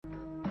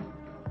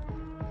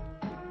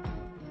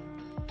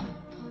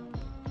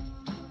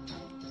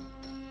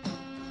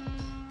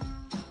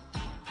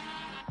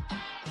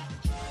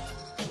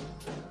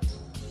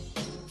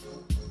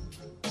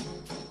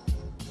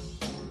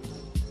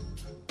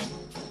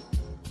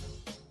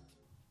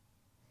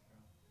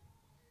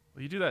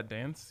Will you do that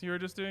dance you were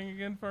just doing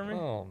again for me?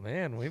 Oh,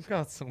 man, we've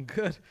got some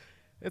good.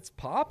 It's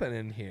popping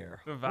in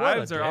here. The What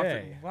a vibes are off.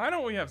 day. Why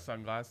don't we have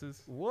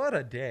sunglasses? What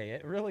a day.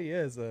 It really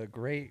is a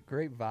great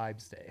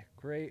vibes day.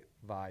 Great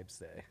vibes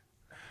day.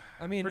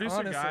 I mean, Producer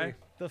honestly, guy.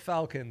 the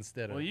Falcons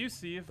did it. Will you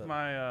see if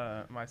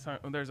my son?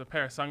 There's a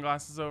pair of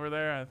sunglasses over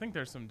there. I think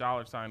there's some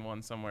 $sign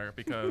ones somewhere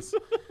because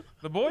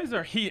the boys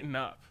are heating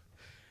up.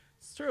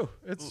 It's true.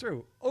 It's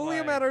true. Only a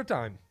like- matter of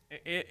time.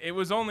 It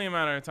was only a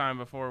matter of time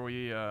before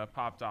we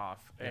popped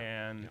off,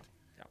 and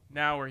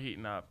now we're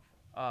heating up.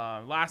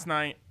 Last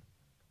night,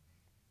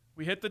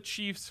 we hit the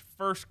Chiefs'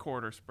 first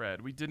quarter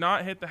spread. We did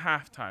not hit the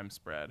halftime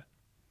spread,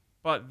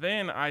 but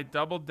then I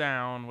doubled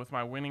down with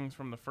my winnings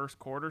from the first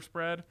quarter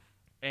spread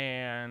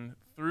and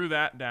threw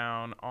that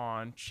down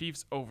on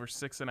Chiefs over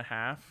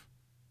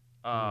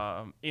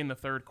 6.5 in the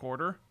third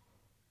quarter,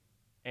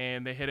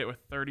 and they hit it with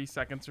 30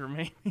 seconds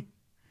remaining.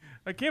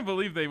 I can't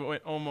believe they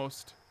went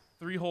almost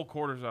 3 whole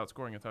quarters without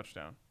scoring a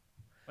touchdown.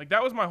 Like,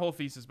 that was my whole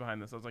thesis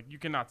behind this. I was like, you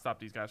cannot stop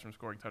these guys from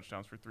scoring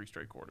touchdowns for 3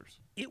 straight quarters.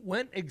 It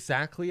went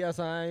exactly as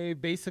I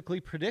basically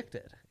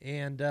predicted.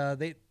 And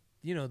they,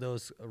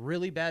 those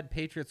really bad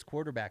Patriots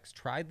quarterbacks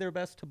tried their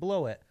best to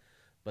blow it.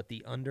 But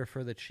the under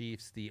for the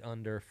Chiefs, the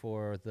under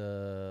for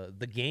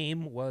the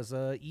game was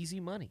easy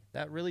money.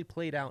 That really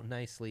played out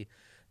nicely.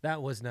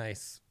 That was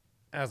nice.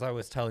 As I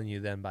was telling you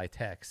then by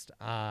text,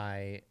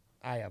 I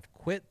have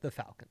quit the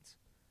Falcons.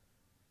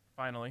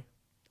 Finally.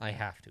 I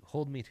have to.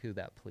 Hold me to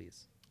that,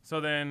 please. So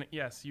then,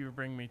 yes, you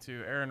bring me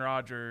to Aaron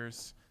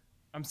Rodgers.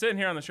 I'm sitting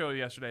here on the show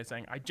yesterday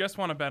saying, I just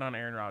want to bet on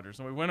Aaron Rodgers.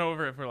 And we went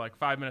over it for like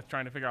 5 minutes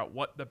trying to figure out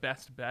what the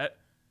best bet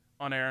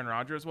on Aaron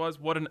Rodgers was.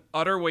 What an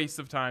utter waste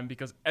of time,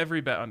 because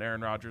every bet on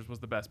Aaron Rodgers was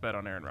the best bet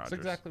on Aaron Rodgers.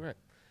 That's exactly right.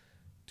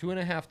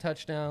 2.5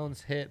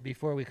 touchdowns hit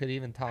before we could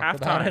even talk Halftime,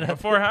 about it.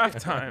 before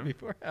halftime.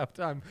 Before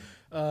halftime.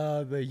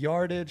 The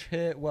yardage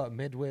hit,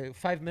 midway?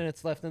 5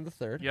 minutes left in the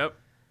third. Yep.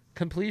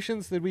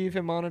 Completions, did we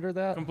even monitor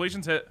that?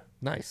 Completions hit.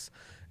 Nice.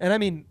 And I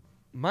mean,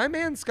 my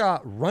man's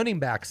got running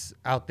backs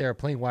out there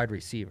playing wide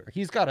receiver.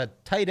 He's got a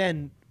tight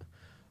end,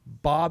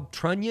 Bob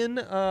Trunnion,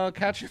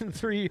 catching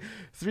three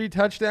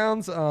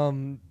touchdowns.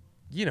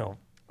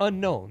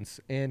 Unknowns,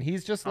 and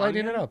he's just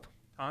lighting it up.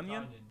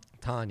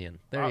 Tanyan.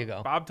 There you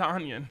go. Bob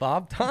Tanyan.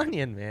 Bob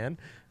Tanyan, man.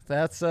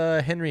 That's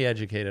Henry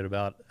educated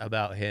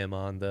about him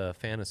on the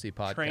fantasy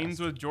podcast. Trains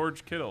with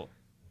George Kittle,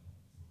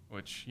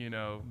 which,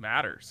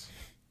 matters,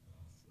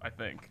 I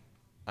think.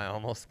 I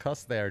almost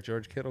cussed there.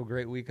 George Kittle,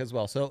 great week as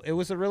well. So it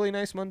was a really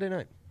nice Monday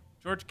night.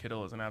 George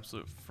Kittle is an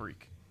absolute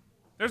freak.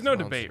 There's no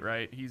debate,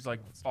 right? He's like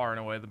far and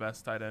away the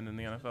best tight end in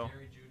the NFL.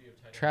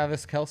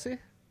 Travis Kelce?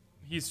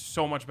 He's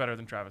so much better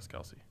than Travis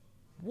Kelce.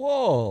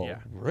 Whoa. Yeah.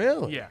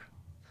 Really? Yeah.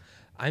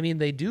 I mean,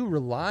 they do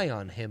rely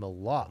on him a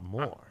lot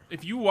more.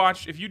 If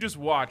you just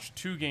watch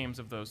 2 games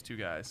of those 2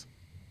 guys,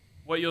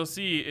 what you'll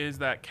see is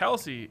that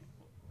Kelce,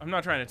 I'm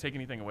not trying to take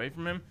anything away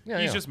from him.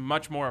 He's just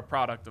much more a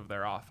product of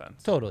their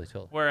offense. Totally.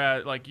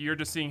 Whereas, like, you're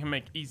just seeing him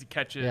make easy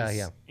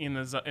catches in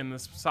the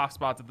soft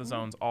spots of the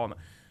zones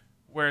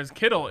whereas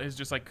Kittle is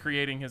just like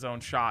creating his own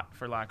shot,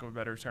 for lack of a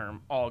better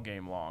term, all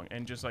game long,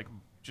 and just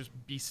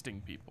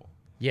beasting people.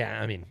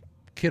 Yeah, I mean,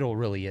 Kittle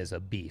really is a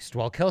beast,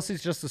 while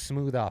Kelsey's just a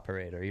smooth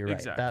operator. You're right.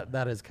 Exactly.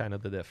 That is kind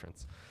of the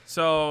difference.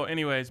 So,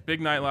 anyways, big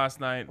night last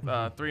night.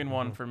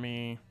 3-1 for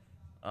me.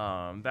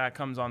 That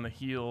comes on the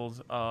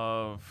heels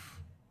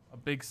of a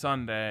big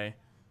Sunday,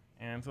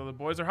 and so the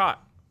boys are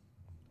hot.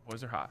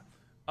 Very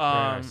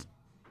nice.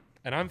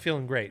 And I'm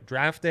feeling great.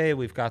 Draft day,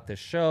 we've got this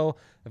show.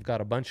 I've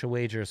got a bunch of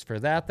wagers for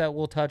that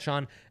we'll touch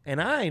on.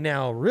 And I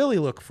now really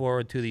look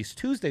forward to these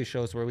Tuesday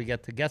shows where we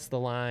get to guess the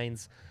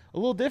lines. A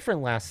little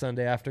different last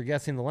Sunday. After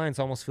guessing the lines,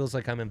 almost feels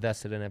like I'm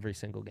invested in every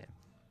single game.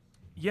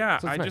 Yeah,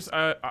 So it's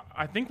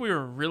I think we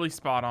were really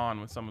spot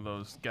on with some of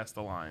those guess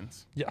the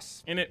lines.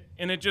 Yes. And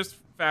it just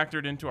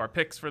factored into our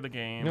picks for the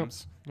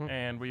games,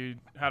 and we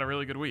had a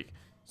really good week.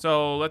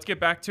 So let's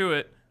get back to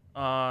it.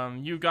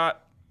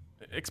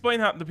 Explain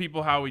to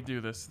people how we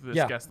do this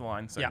guess the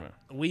line segment.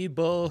 Yeah. We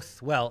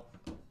both,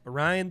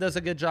 Ryan does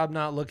a good job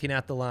not looking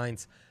at the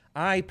lines.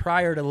 I,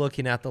 prior to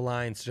looking at the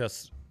lines,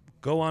 just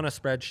go on a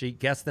spreadsheet,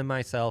 guess them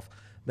myself.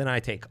 Then I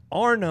take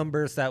our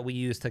numbers that we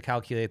use to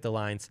calculate the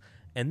lines.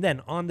 And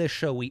then on this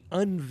show, we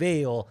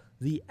unveil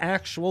the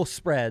actual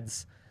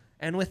spreads.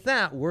 And with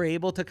that, we're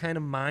able to kind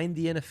of mine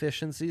the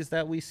inefficiencies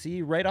that we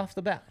see right off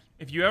the bat.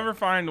 If you ever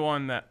find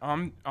one that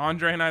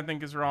Andre and I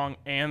think is wrong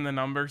and the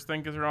numbers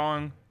think is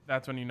wrong,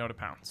 that's when you know to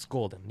pounce. It's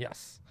golden,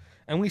 yes.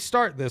 And we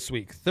start this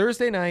week.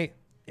 Thursday night,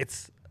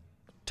 it's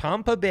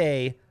Tampa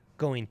Bay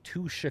going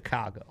to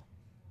Chicago.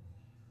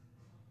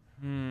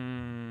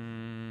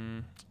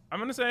 I'm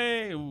going to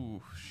say,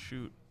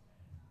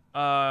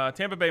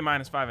 Tampa Bay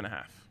minus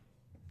 5.5.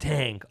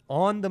 Dang.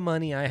 On the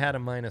money, I had a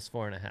minus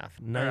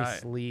 4.5.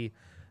 Nicely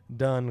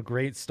done.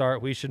 Great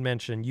start. We should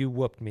mention you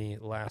whooped me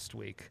last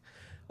week.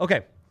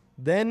 Okay.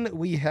 Then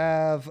we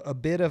have a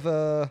bit of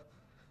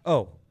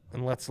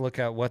and let's look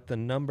at what the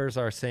numbers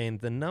are saying.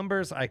 The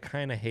numbers, I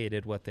kind of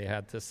hated what they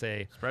had to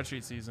say.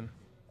 Spreadsheet season.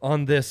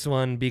 On this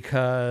one,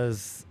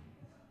 because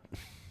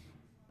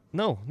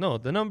No.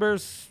 The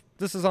numbers,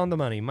 this is on the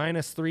money.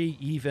 -3,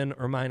 even,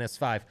 or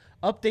 -5.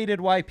 Updated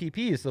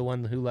YPP is the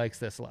one who likes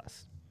this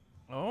less.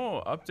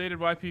 Oh, updated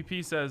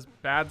YPP says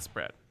bad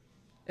spread.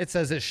 It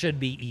says it should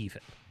be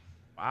even.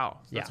 Wow.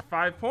 So that's Yeah.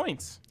 5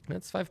 points.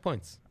 That's 5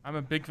 points. I'm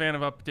a big fan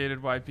of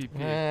updated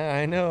YPP.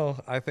 I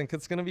know. I think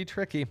it's going to be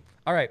tricky.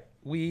 All right.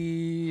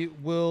 We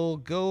will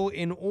go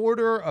in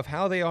order of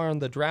how they are on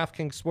the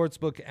DraftKings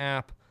Sportsbook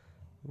app.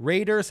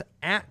 Raiders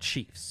at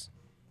Chiefs.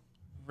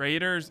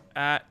 Raiders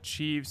at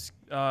Chiefs.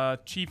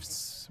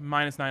 Chiefs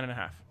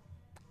 -9.5.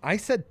 I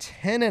said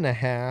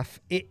 10.5.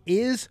 It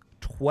is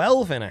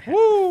 12.5.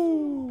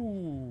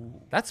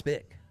 Woo! That's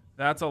big.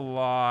 That's a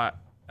lot.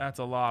 That's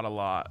a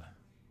lot.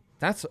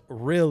 That's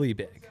really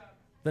big.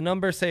 The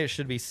numbers say it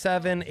should be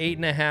 7,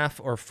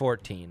 8.5, or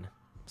 14.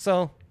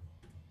 So,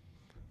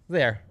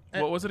 there.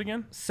 What was it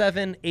again?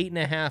 7,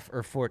 8.5,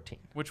 or 14.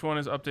 Which one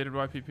is updated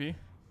YPP?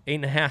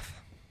 8.5.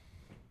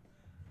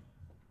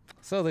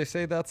 So they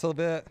say that's a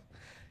bit.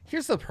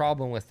 Here's the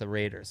problem with the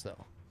Raiders,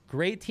 though.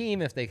 Great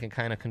team if they can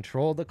kind of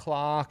control the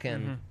clock,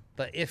 and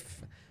but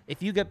if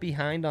you get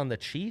behind on the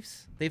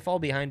Chiefs, they fall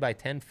behind by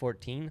 10,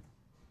 14.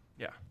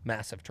 Yeah.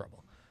 Massive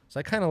trouble. So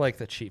I kind of like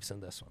the Chiefs in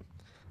this one.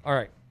 All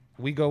right,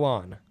 we go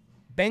on.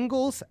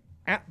 Bengals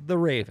at the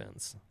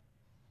Ravens.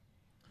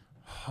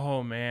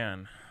 Oh,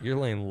 man. You're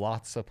laying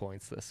lots of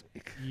points this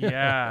week.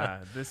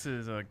 Yeah. This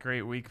is a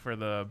great week for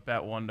the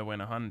bet 1 to win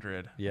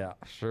 100. Yeah,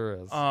 sure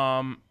is.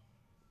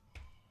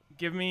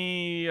 Give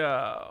me,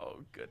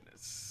 oh,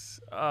 goodness.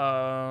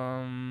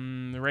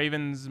 The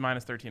Ravens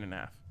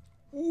 -13.5.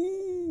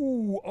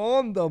 Ooh,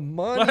 on the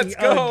money Let's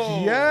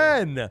go.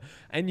 again.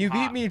 And you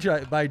beat me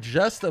by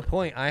just a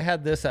point. I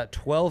had this at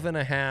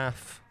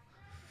 12.5.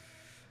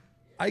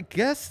 I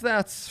guess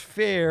that's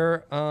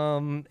fair.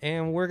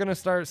 And we're going to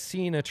start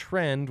seeing a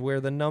trend where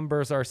the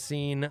numbers are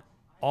seen,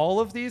 all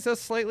of these as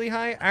slightly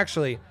high.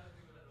 Actually,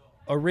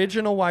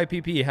 original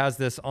YPP has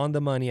this on the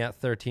money at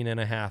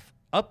 13.5.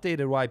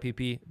 Updated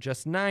YPP,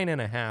 just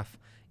 9.5.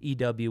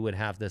 EW would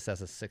have this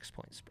as a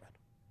 6-point spread.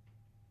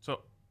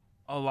 So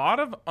a lot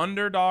of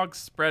underdog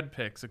spread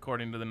picks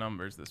according to the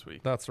numbers this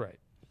week. That's right.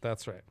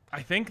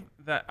 I think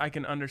that I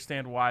can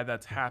understand why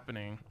that's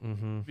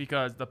happening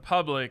because the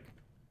public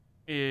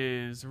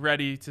is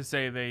ready to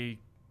say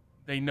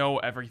they know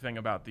everything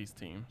about these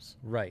teams.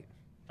 Right.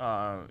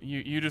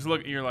 You just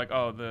look, you're like,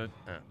 oh,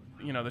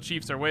 the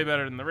Chiefs are way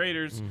better than the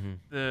Raiders.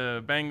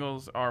 The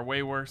Bengals are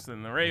way worse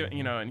than the Ravens.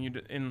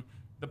 And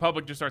the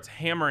public just starts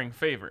hammering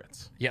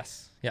favorites.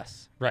 Yes,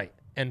 right.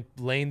 And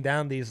laying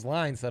down these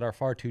lines that are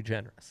far too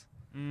generous.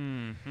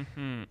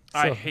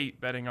 I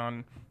hate betting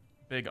on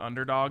big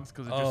underdogs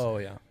because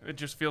yeah. It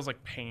just feels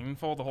like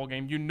painful the whole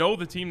game. You know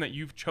the team that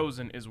you've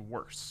chosen is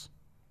worse.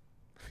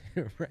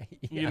 Right.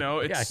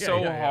 It's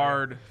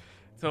hard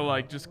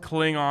to just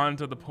cling on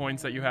to the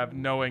points that you have,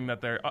 knowing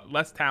that they're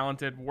less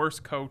talented, worse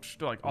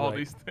coached, all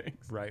these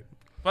things. Right.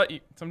 But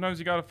sometimes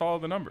you got to follow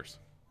the numbers.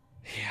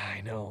 Yeah,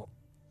 I know.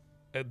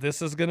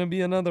 This is going to be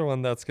another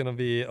one that's going to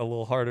be a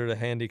little harder to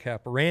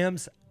handicap.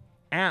 Rams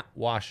at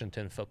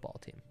Washington football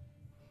team.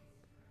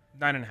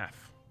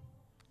 9.5.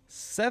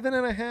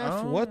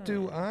 7.5. Oh. What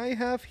do I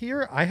have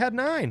here? I had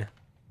 9.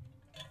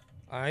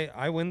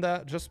 I win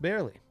that just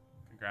barely.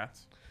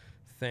 Congrats.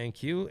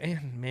 Thank you.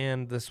 And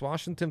man, this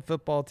Washington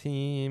football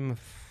team,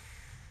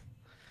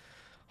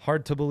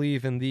 hard to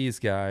believe in these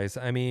guys.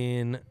 I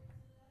mean,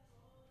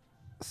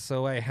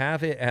 so I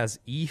have it as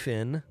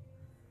even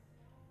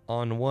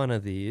on one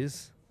of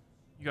these.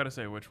 You got to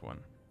say which one.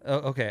 Oh,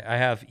 okay. I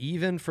have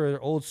even for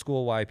old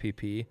school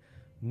YPP,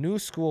 new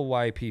school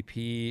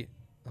YPP.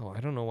 Oh, I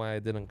don't know why I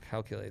didn't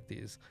calculate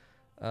these.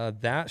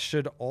 That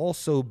should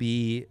also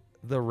be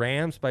the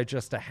Rams by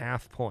just a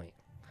half point.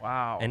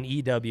 Wow. And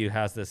EW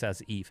has this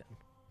as even.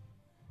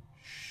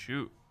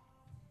 Shoot.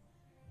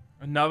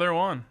 Another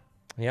one.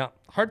 Yeah.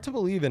 Hard to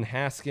believe in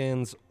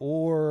Haskins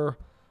or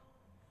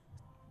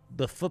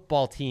the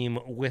football team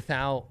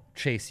without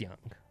Chase Young.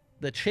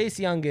 The Chase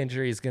Young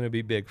injury is going to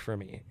be big for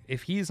me.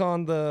 If he's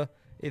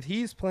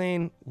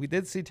playing, we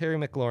did see Terry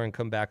McLaurin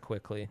come back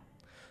quickly.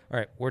 All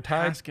right, we're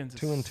tied Haskins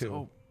 2-2.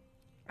 So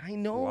I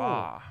know.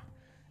 Wow.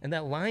 And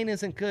that line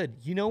isn't good.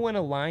 You know when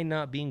a line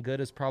not being good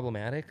is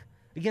problematic?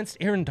 Against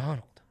Aaron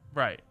Donald.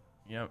 Right.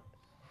 Yep.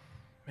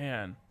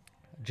 Man.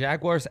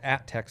 Jaguars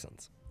at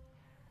Texans.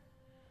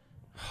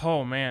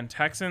 Oh, man.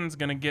 Texans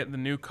going to get the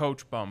new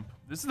coach bump.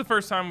 This is the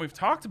first time we've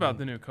talked about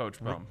the new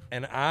coach bump.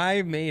 And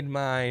I made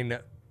mine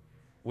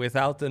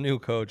without the new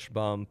coach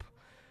bump.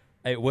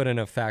 It wouldn't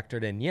have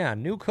factored in. Yeah,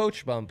 new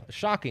coach bump.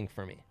 Shocking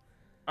for me.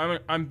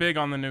 I'm big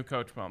on the new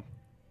coach bump.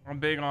 I'm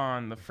big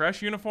on the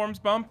fresh uniforms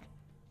bump.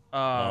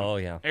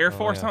 Yeah. Air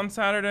Force on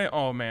Saturday.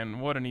 Oh, man.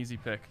 What an easy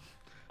pick.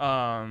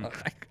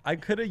 I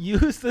could have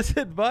used this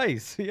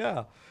advice.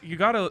 Yeah. You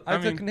got to. I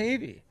took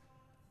Navy.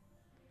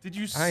 Did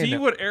you see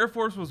what Air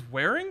Force was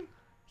wearing?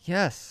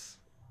 Yes.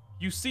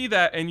 You see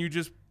that and you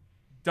just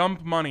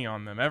dump money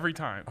on them every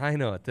time. I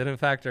know. It didn't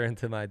factor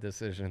into my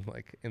decision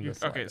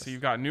this. Okay, so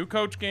you've got new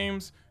coach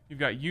games. You've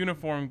got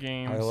uniform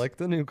games. I like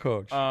the new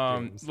coach.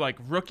 Like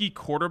rookie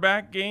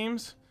quarterback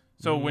games.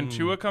 So when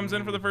Tua comes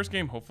in for the first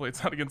game, hopefully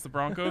it's not against the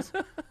Broncos,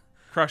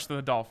 crush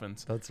the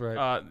Dolphins. That's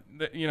right.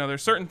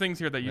 There's certain things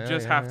here that you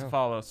just have to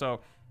follow.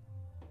 So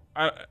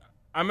I'm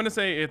going to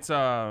say it's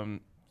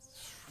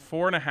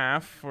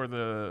 4.5 for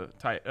the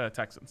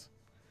Texans.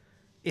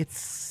 It's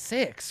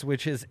 6,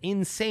 which is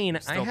insane.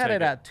 I had take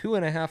it at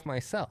 2.5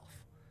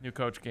 myself. New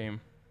coach game.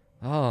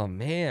 Oh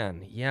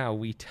man, yeah,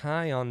 we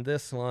tie on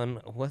this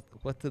one.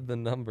 What did the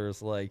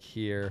numbers like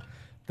here?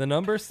 The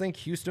numbers think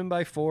Houston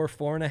by 4,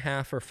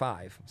 4.5, or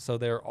 5. So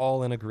they're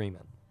all in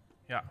agreement.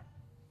 Yeah.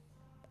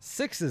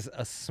 6 is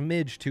a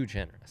smidge too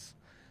generous.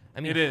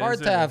 I mean, It hard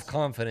is, to it have is.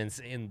 confidence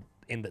in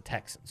the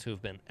Texans, who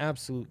have been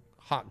absolute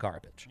hot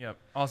garbage. Yep.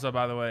 Also,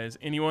 by the way, is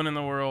anyone in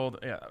the world,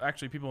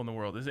 actually people in the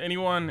world, is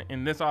anyone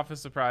in this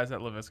office surprised that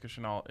Laviska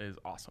Shenault is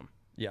awesome?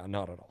 Yeah,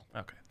 not at all.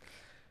 Okay.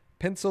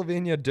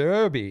 Pennsylvania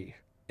Derby.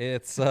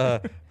 It's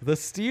the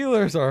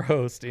Steelers are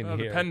hosting The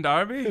here. Penn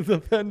Derby? The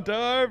Penn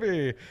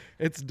Derby.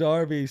 It's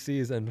Derby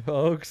season,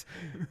 folks.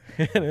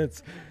 And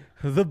it's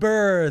the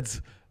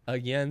Birds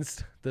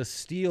against the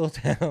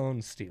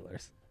Steeltown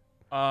Steelers.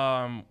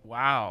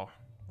 Wow.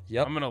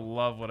 Yep. I'm gonna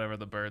love whatever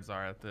the Birds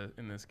are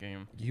in this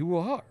game. You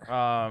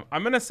are.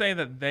 I'm gonna say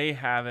that they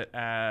have it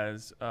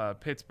as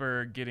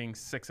Pittsburgh getting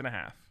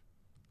 6.5.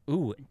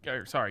 Ooh,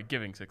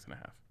 Giving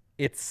 6.5.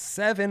 it's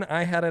 7.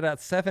 I had it at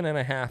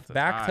 7.5. a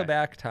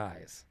Back-to-back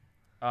ties.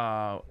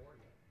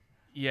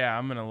 Yeah,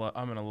 I'm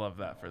gonna love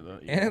that for the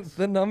Eagles. And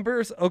the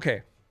numbers,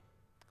 okay.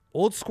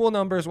 Old school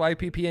numbers,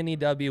 YPP and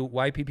EW.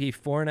 YPP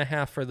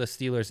 4.5 for the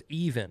Steelers,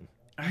 even.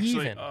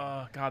 Actually, even.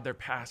 oh god, their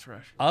pass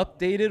rush.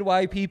 Updated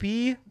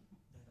YPP,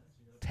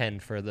 10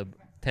 for the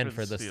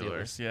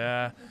Steelers.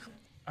 Yeah.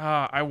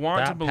 I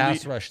want to That believe.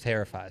 pass rush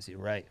terrifies you,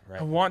 right?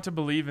 I want to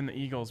believe in the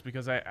Eagles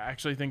because I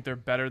actually think they're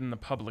better than the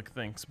public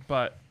thinks.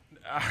 But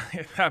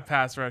that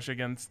pass rush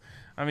against,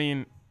 I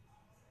mean,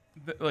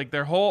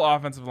 their whole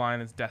offensive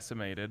line is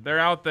decimated. They're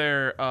out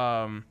there.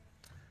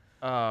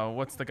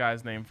 What's the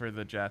guy's name for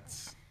the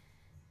Jets?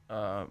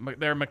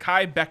 They're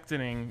Mekhi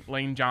Bectoning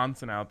Lane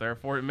Johnson out there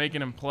for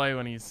making him play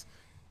when he's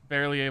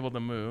barely able to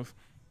move.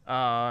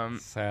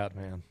 Sad,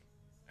 man.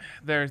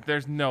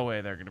 There's no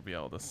way they're going to be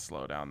able to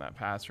slow down that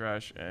pass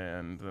rush,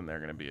 and then they're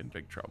going to be in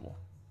big trouble.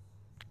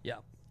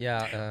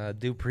 Yeah.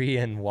 Dupree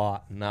and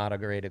Watt, not a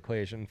great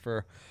equation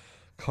for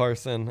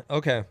Carson.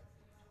 Okay.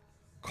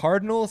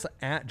 Cardinals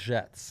at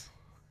Jets.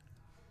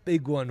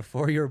 Big one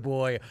for your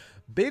boy.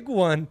 Big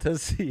one to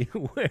see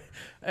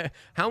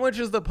how much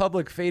is the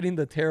public fading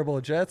the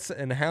terrible Jets,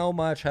 and how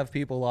much have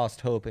people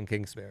lost hope in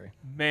Kingsbury?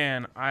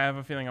 Man, I have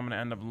a feeling I'm going to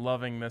end up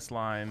loving this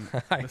line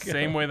I the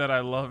same way that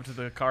I loved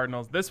the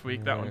Cardinals this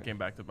week. That one Right. came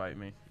back to bite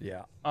me.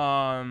 Yeah.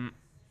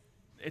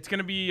 It's going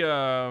to be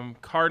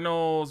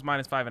Cardinals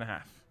minus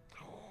 5.5.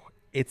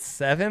 It's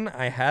 7.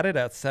 I had it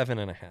at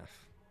 7.5.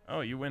 Oh,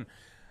 you win.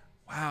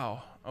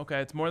 Wow. Okay,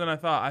 it's more than I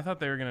thought. I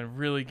thought they were going to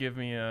really give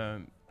me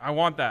I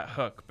want that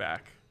hook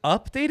back.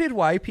 Updated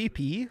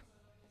YPP,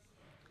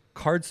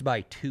 Cards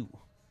by 2.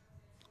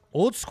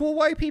 Old school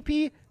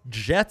YPP,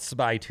 Jets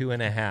by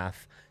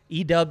 2.5.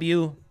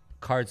 EW,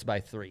 Cards by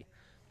 3.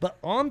 But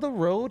on the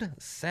road,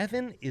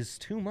 7 is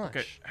too much.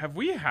 Okay, have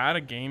we had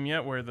a game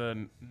yet where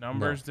the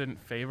numbers didn't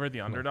favor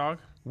the underdog?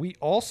 We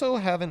also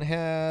haven't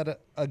had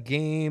a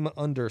game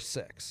under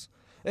 6.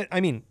 I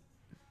mean,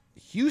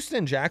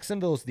 Houston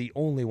Jacksonville is the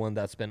only one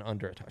that's been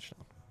under a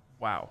touchdown.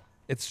 Wow.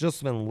 It's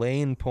just been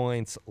lane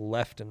points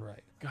left and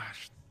right.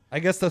 Gosh, I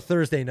guess the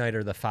Thursday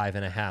nighter, the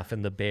 5.5,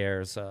 and the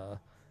Bears. I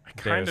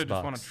kind of just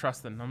want Bucks. to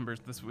trust the numbers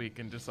this week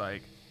and just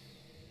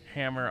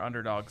hammer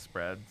underdog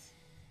spreads.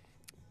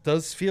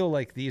 Does feel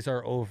like these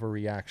are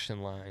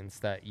overreaction lines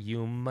that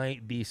you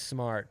might be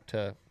smart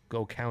to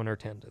go counter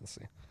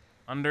tendency.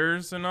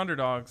 Unders and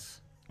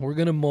underdogs. We're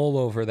going to mull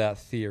over that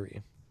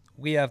theory.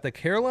 We have the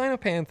Carolina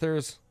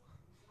Panthers,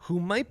 who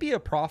might be a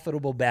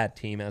profitable bad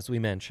team, as we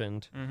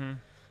mentioned,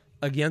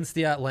 against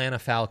the Atlanta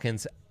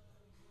Falcons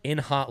in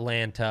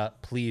Hotlanta.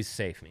 Please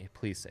save me.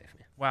 Please save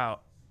me.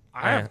 Wow.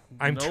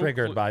 I'm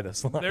triggered by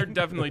this line. They're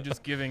definitely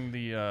just giving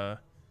the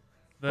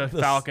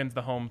Falcons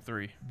the home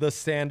 3. The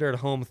standard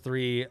home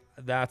 3.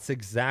 That's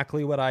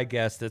exactly what I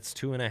guessed. It's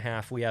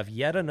 2.5. We have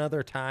yet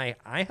another tie.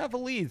 I have a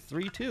lead,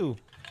 3-2.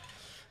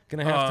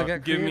 Gonna have to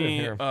get give creative me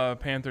here.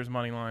 Panthers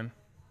money line.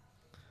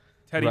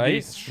 Teddy Right,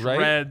 B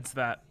shreds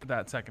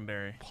that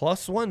secondary.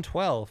 Plus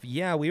 112.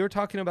 Yeah, we were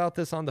talking about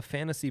this on the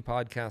fantasy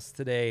podcast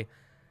today.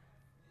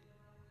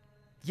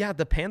 Yeah,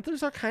 the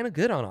Panthers are kind of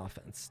good on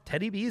offense.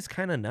 Teddy B is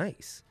kind of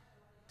nice.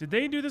 Did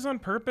they do this on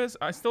purpose?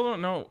 I still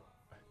don't know.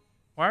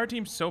 Why are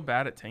teams so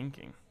bad at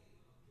tanking?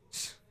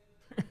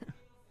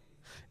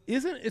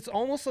 It's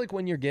almost like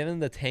when you're given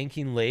the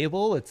tanking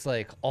label, it's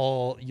like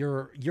all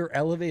you're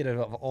elevated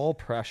of all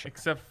pressure.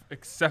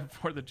 Except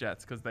for the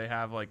Jets, because they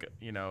have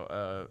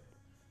a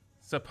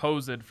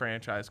supposed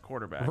franchise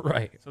quarterback.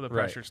 Right. So the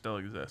pressure still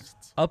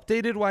exists.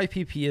 Updated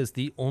YPP is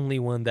the only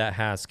one that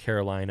has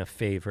Carolina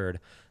favored.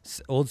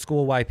 Old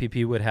school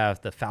YPP would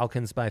have the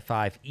Falcons by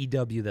 5.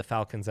 EW, the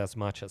Falcons as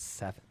much as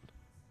 7.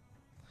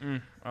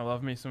 I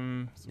love me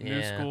some new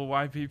Yeah. school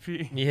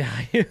YPP. Yeah.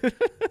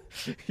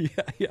 Yeah,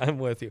 I'm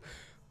with you.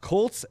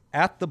 Colts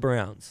at the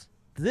Browns.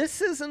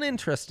 This is an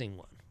interesting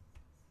one.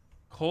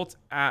 Colts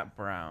at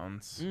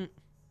Browns.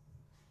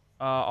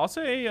 I'll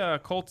say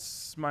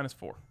Colts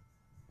 -4.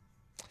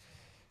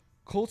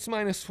 Colts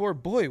 -4.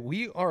 Boy,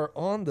 we are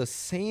on the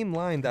same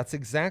line. That's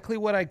exactly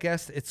what I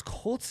guessed. It's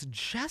Colts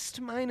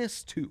just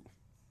 -2.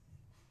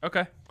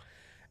 Okay.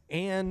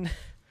 And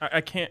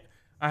I can't.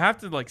 I have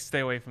to like stay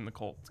away from the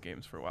Colts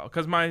games for a while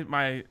because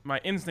my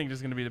instinct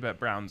is going to be to bet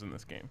Browns in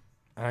this game.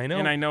 I know.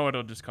 And I know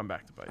it'll just come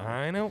back to bite me.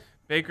 I know.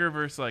 Baker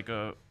versus like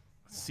a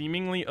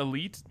seemingly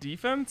elite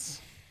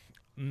defense.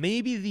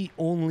 Maybe the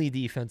only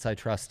defense I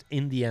trust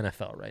in the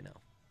NFL right now.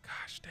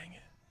 Gosh dang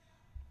it.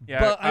 Yeah,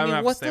 But I'm I mean,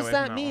 have to what stay does away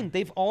from that mean? one.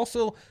 They've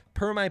also,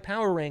 per my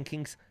power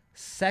rankings,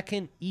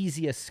 second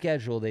easiest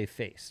schedule they've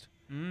faced.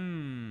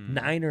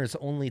 Niners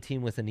only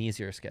team with an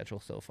easier schedule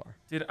so far.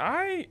 Did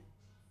I?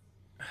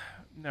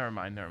 Never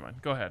mind.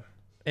 Go ahead.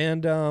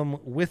 And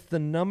with the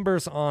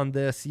numbers on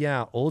this,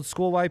 yeah, old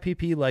school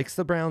YPP likes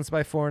the Browns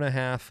by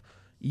 4.5.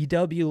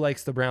 EW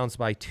likes the Browns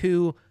by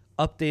 2.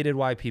 Updated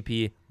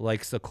YPP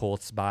likes the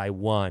Colts by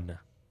 1.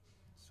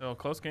 So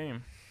close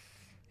game.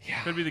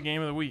 Yeah. Could be the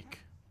game of the week.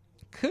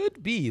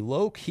 Could be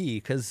low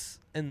key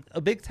and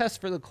a big test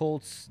for the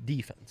Colts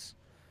defense.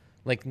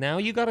 Like now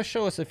you got to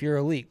show us if you're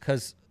elite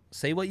because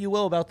say what you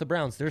will about the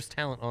Browns, there's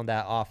talent on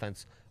that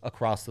offense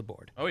across the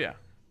board. Oh yeah.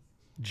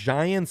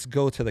 Giants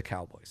go to the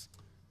Cowboys.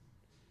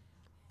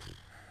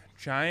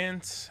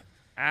 Giants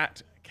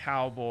at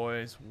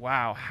Cowboys.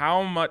 Wow,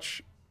 how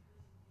much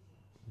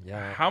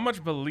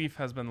belief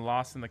has been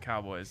lost in the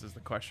Cowboys is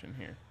the question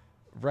here.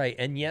 Right,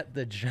 and yet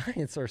the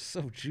Giants are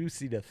so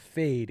juicy to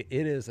fade.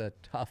 It is a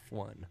tough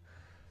one.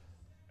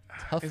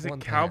 Is it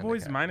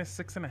Cowboys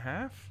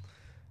 -6.5?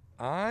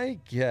 I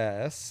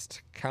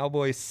guessed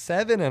Cowboys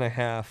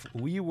 7.5.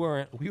 We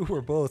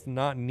were both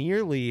not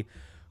nearly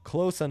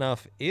close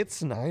enough.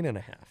 It's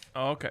 9.5.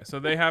 Oh, okay, so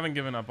they haven't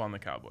given up on the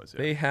Cowboys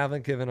yet. They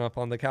haven't given up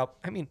on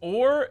the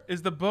Or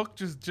is the book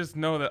just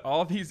know that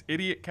all these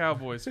idiot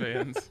Cowboys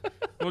fans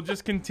will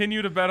just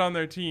continue to bet on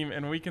their team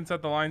and we can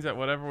set the lines at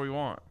whatever we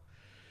want?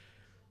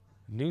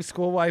 New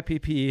school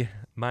YPP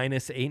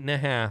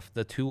 -8.5.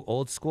 The two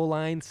old school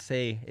lines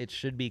say it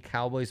should be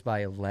Cowboys by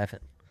 11.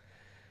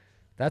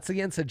 That's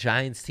against a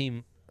Giants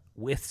team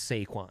with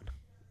Saquon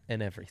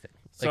and everything.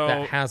 So,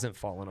 that hasn't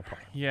fallen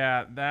apart.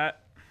 Yeah,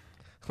 that.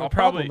 The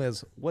problem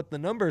is what the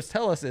numbers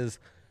tell us is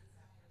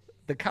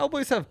the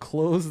Cowboys have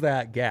closed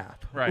that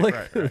gap. Right.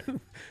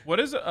 What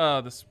is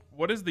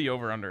What is the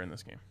over under in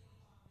this game?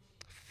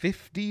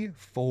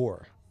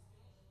 54.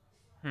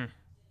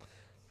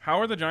 How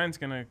are the Giants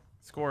gonna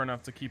score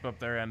enough to keep up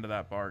their end of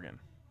that bargain?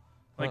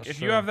 Like if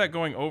you sure. have that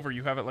going over,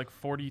 you have it like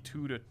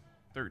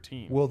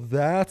 42-13. Well,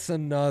 that's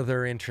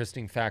another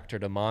interesting factor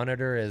to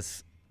monitor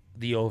is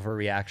the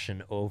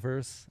overreaction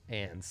overs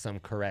and some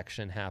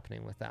correction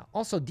happening with that.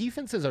 Also,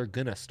 defenses are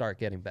going to start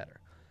getting better.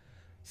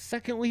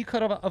 Second week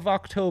of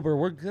October,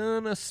 we're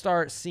going to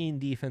start seeing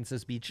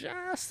defenses be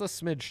just a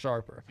smidge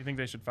sharper. You think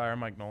they should fire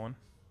Mike Nolan?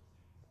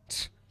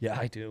 Yeah,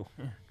 I do.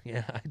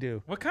 Yeah, I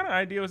do. What kind of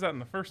idea was that in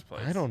the first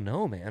place? I don't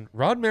know, man.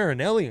 Rod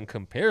Marinelli, in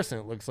comparison,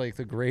 it looks like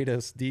the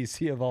greatest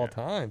DC of all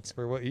times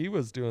for what he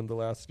was doing the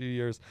last few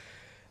years.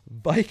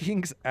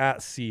 Vikings at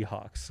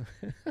Seahawks.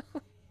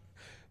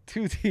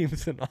 Two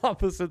teams in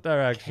opposite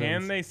directions.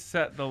 Can they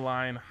set the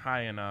line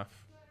high enough?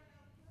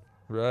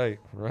 Right.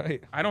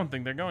 I don't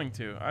think they're going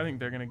to. I think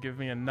they're going to give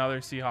me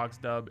another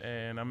Seahawks dub,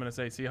 and I'm going to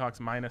say Seahawks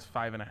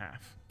 -5.5.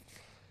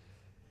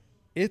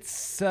 It's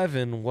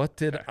 7. What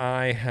did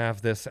I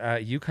have this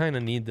at? You kind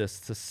of need this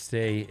to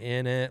stay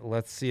in it.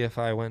 Let's see if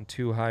I went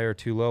too high or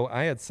too low.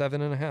 I had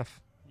 7.5.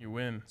 You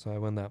win. So I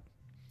win that.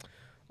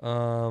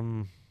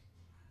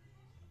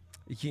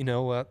 You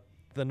know what?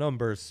 The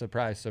numbers,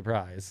 surprise.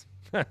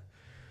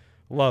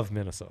 Love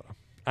Minnesota.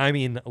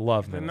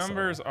 Love Minnesota. The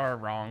numbers are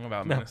wrong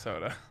about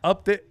Minnesota.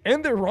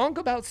 And they're wrong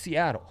about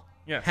Seattle.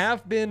 Yes.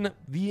 Have been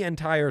the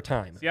entire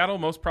time. Seattle,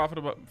 most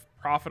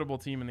profitable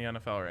team in the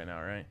NFL right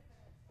now, right?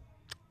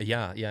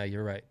 Yeah,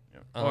 you're right.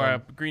 Yeah.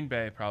 Or Green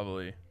Bay,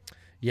 probably.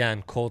 Yeah,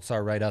 and Colts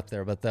are right up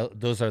there, but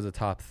those are the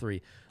top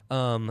 3.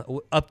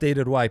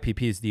 Updated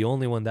YPP is the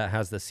only one that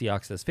has the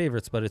Seahawks as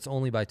favorites, but it's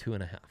only by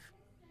 2.5.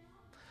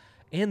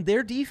 And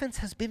their defense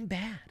has been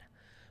bad.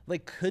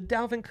 Like, could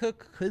Dalvin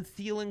Cook, could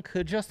Thielen,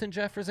 could Justin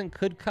Jefferson,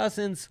 could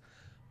Cousins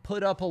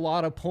put up a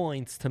lot of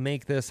points to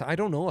make this, I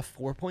don't know, a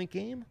 4-point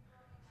game?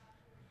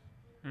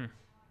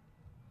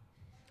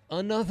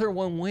 Another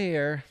one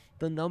where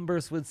the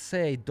numbers would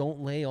say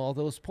don't lay all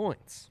those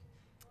points.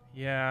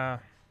 Yeah.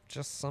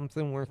 Just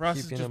something worth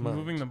Russ keeping is just in mind.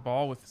 moving the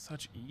ball with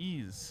such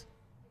ease.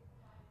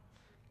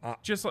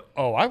 Just like,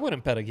 I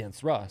wouldn't bet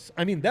against Russ.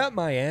 That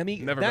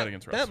Miami bet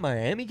against Russ. That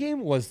Miami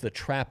game was the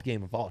trap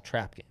game of all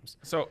trap games.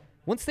 So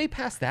once they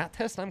pass that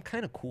test, I'm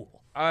kind of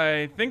cool.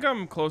 I think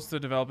I'm close to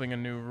developing a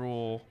new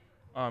rule.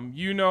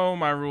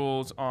 My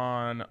rules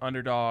on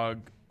underdog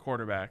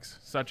quarterbacks,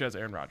 such as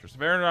Aaron Rodgers.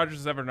 If Aaron Rodgers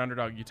is ever an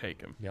underdog, you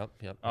take him. Yep.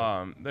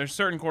 There's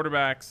certain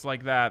quarterbacks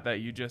like that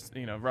you just,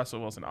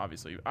 Russell Wilson,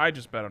 obviously. I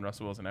just bet on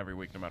Russell Wilson every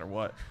week, no matter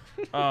what.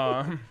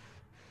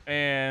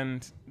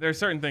 And there's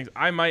certain things.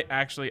 I might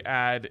actually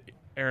add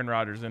Aaron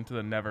Rodgers into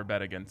the never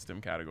bet against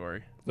him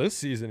category. This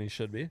season he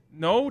should be.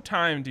 No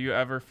time do you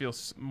ever feel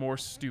more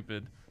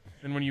stupid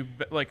than when you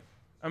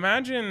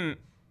imagine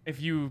if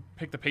you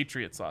picked the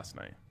Patriots last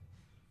night.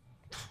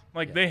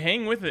 They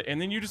hang with it,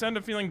 and then you just end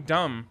up feeling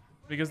dumb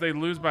because they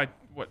lose by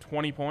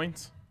 20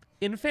 points.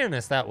 In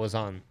fairness, that was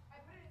on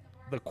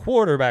the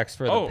quarterbacks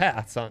for the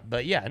Pats.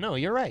 But yeah, no,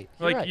 you're right.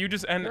 You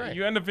just end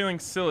up feeling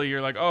silly.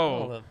 You're like,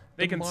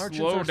 they can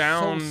slow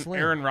down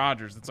Aaron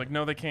Rodgers. It's like,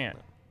 no, they can't.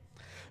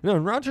 No,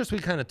 in Rodgers, we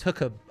kind of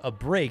took a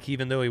break,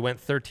 even though he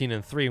went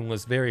 13-3 and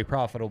was very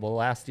profitable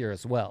last year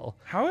as well.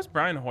 How is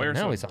Brian Hoyer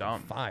now so he's dumb?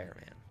 On fire,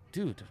 man.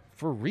 Dude,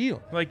 for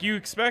real. You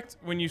expect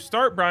when you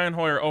start Brian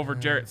Hoyer over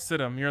Jarrett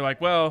Stidham, you're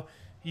like, well,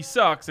 he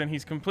sucks and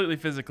he's completely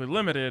physically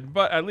limited,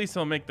 but at least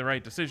he'll make the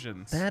right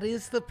decisions. That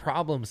is the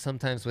problem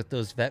sometimes with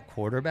those vet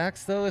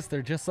quarterbacks, though, is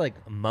they're just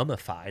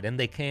mummified and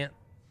they can't.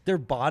 Their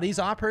body's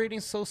operating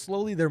so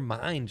slowly, their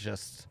mind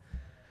just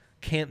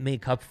can't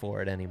make up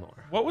for it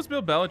anymore. What was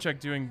Bill Belichick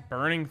doing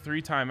burning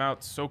 3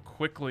 timeouts so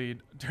quickly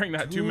during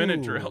that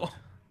 2-minute drill?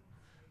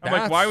 I'm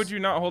like, why would you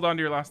not hold on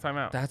to your last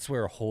timeout? That's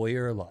where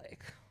Hoyer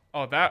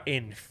that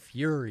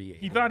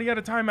infuriated. He thought he had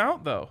a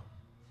timeout though.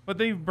 But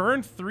they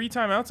burned 3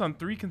 timeouts on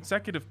 3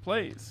 consecutive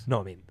plays.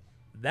 No, I mean,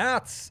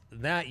 that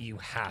you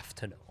have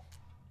to know.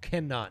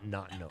 Cannot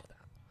not know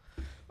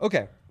that.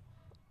 Okay.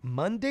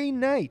 Monday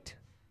night,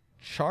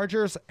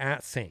 Chargers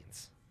at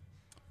Saints.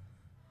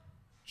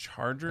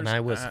 Chargers and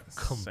I was at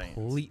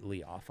completely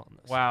Saints. Off on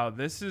this. Wow,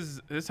 this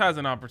has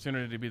an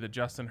opportunity to be the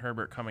Justin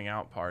Herbert coming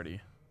out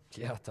party.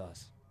 Yeah, it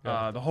does.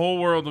 The whole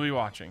world will be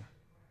watching.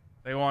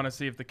 They want to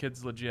see if the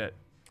kid's legit.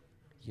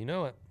 You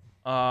know it.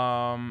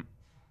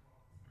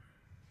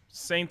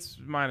 Saints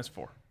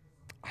 -4.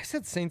 I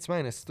said Saints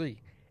 -3.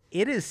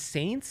 It is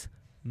Saints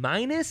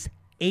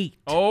 -8.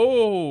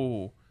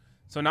 Oh,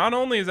 so not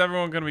only is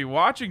everyone going to be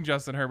watching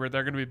Justin Herbert,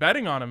 they're going to be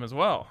betting on him as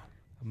well.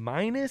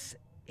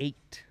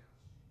 -8.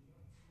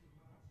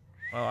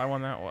 Well, I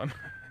won that one.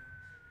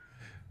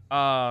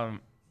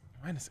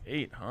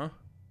 -8, huh?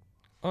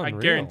 Unreal. I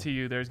guarantee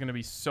you there's going to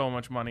be so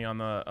much money on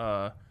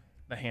the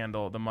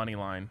handle, the money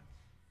line.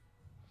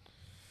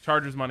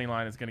 Chargers money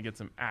line is going to get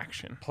some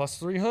action.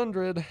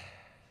 +300.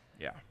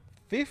 Yeah.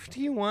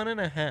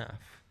 51.5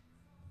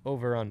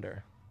 over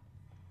under.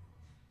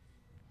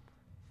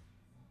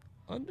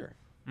 Under.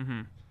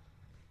 Mm-hmm.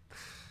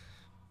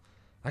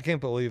 I can't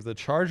believe the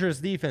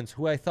Chargers defense,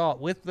 who I thought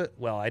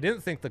I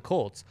didn't think the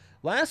Colts.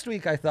 Last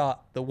week I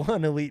thought the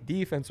one elite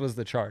defense was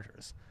the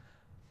Chargers.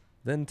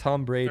 Then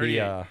Tom Brady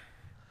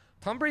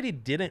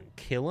didn't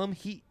kill him.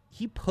 He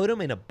put him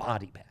in a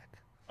body bag.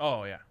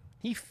 Oh, yeah.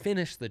 He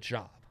finished the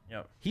job.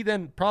 Yep. He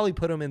then probably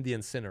put him in the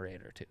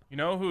incinerator too. You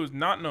know who's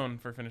not known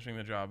for finishing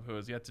the job, who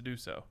has yet to do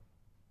so?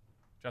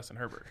 Justin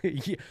Herbert.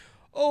 Yeah.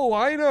 Oh,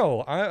 I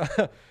know.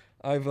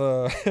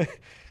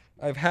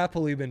 I've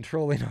happily been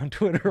trolling on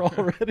Twitter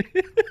already.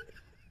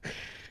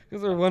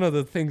 These are one of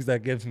the things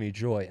that gives me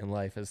joy in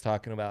life is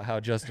talking about how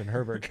Justin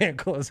Herbert can't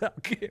close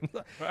out games.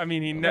 I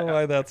mean, I don't know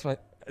why that's fine.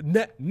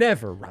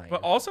 Never, Ryan.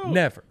 But also,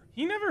 never.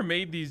 He never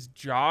made these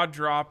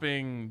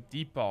jaw-dropping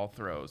deep ball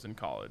throws in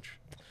college.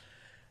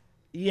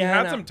 Yeah, he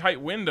had some tight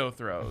window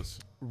throws.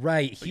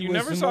 Right. You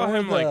never saw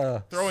him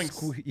throwing.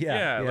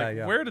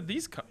 Where did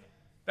these come?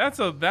 That's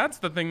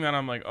the thing that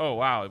I'm like, oh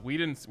wow, we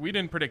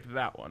didn't predict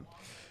that one.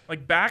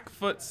 Back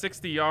foot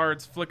 60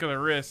 yards, flick of the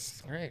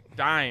wrist,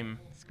 dime.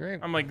 It's great.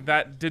 I'm like,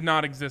 that did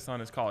not exist on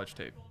his college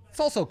tape. It's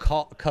also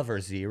cover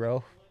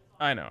 0.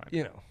 I know.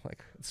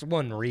 It's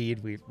one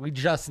read. We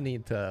just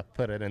need to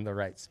put it in the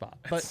right spot.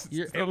 But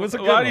it was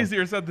a lot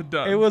easier said than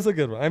done. It was a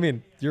good one. I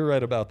mean, you're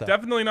right about that.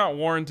 Definitely not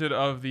warranted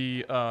of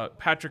the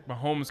Patrick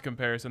Mahomes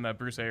comparison that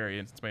Bruce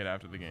Arians made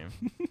after the game.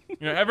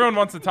 Everyone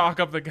wants to talk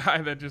up the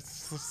guy that just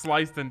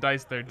sliced and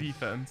diced their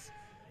defense.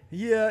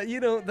 Yeah,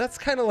 that's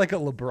kind of like a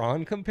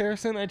LeBron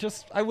comparison.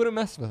 I wouldn't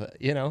mess with it,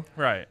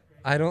 Right.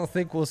 I don't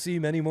think we'll see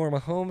many more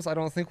Mahomes. I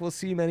don't think we'll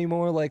see many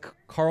more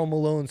Karl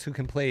Malones who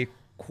can play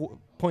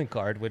point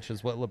guard, which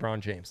is what LeBron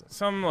James is.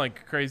 Some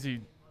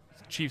crazy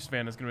Chiefs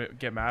fan is going to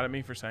get mad at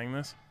me for saying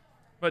this.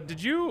 But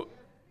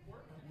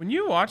when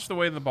you watch the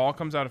way the ball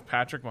comes out of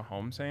Patrick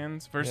Mahomes'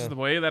 hands versus the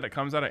way that it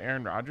comes out of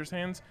Aaron Rodgers'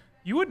 hands,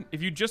 you would,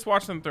 if you just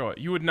watch them throw it,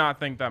 you would not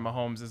think that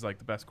Mahomes is the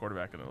best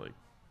quarterback in the league.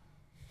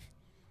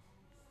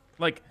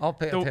 I'll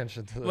pay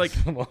attention to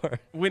this more.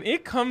 When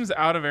it comes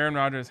out of Aaron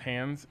Rodgers'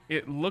 hands,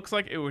 it looks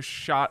like it was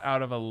shot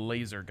out of a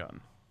laser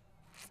gun.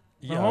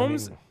 Yeah,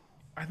 Mahomes,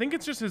 I think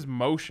it's just his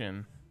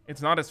motion.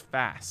 It's not as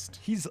fast.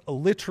 He's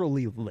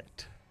literally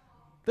lit.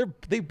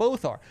 They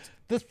both are.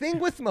 The thing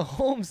with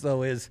Mahomes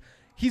though is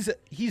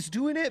he's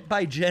doing it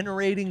by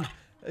generating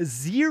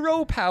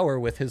 0 power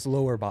with his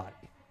lower body.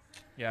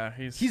 Yeah,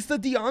 He's the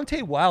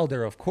Deontay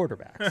Wilder of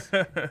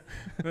quarterbacks.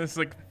 There's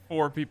like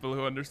 4 people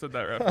who understood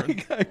that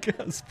reference. I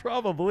guess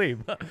probably,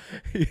 but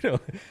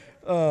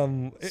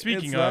Speaking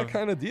it's that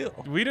kind of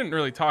deal. We didn't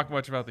really talk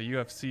much about the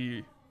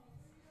UFC.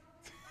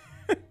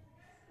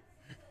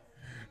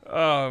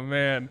 Oh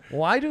man,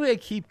 why do I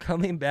keep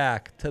coming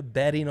back to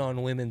betting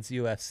on women's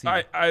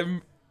UFC?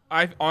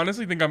 I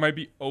honestly think I might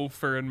be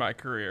 0-for in my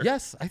career.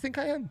 Yes, I think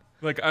I am.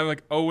 I'm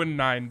like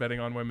 0-9 betting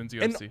on women's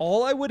UFC. And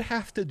all I would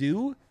have to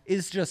do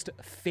is just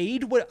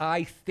fade what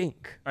I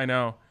think. I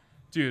know,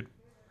 dude.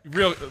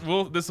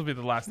 This will be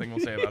the last thing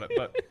we'll say about it,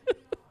 but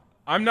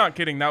I'm not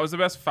kidding. That was the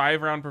best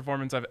 5-round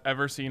performance I've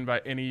ever seen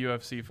by any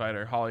UFC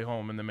fighter, Holly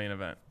Holm, in the main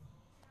event.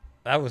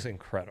 That was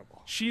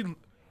incredible.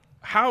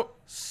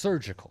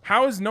 Surgical.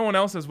 How is no one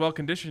else as well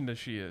conditioned as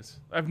she is?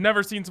 I've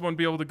never seen someone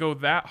be able to go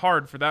that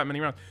hard for that many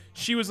rounds.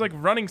 She was like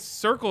running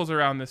circles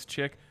around this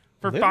chick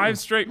for 5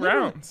 straight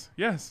rounds.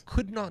 Yes.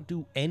 Could not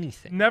do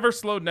anything. Never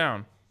slowed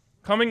down.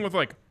 Coming with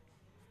like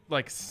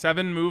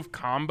 7 move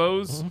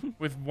combos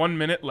with 1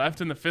 minute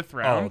left in the 5th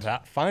round. Oh,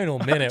 that final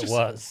minute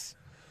was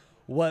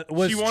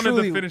she wanted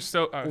to finish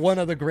one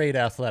of the great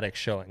athletic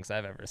showings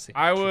I've ever seen.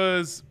 I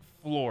was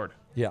floored.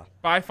 Yeah.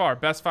 By far,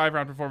 best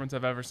 5-round performance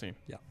I've ever seen.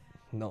 Yeah.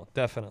 No,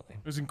 definitely.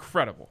 It was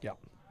incredible. Yeah.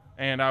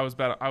 And I was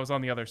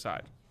on the other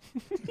side.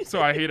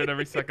 So I hated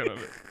every second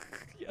of it.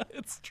 Yeah,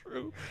 it's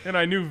true. And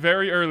I knew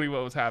very early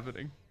what was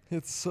happening.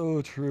 It's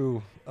so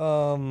true.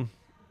 All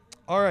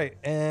right,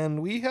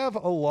 and we have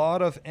a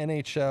lot of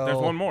NHL. There's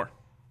one more.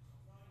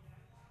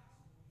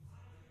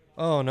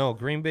 Oh, no,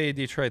 Green Bay,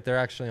 Detroit, they're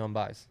actually on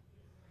buys.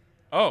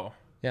 Oh.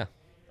 Yeah.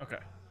 Okay.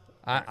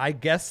 I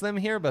guessed them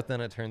here, but then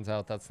it turns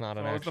out that's not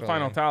an actual. What's the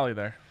final tally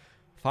there?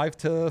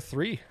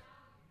 5-3.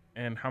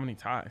 And how many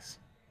ties?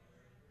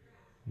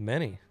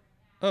 Many.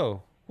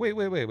 Oh, wait.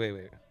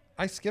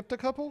 I skipped a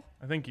couple?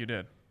 I think you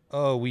did.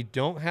 Oh, we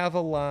don't have a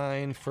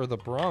line for the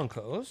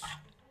Broncos.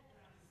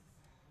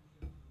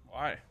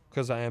 Why?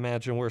 Because I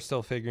imagine we're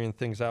still figuring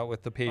things out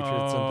with the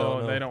Patriots and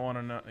don't know they don't want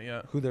to know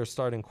yet who their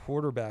starting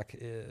quarterback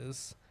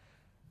is.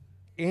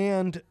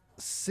 And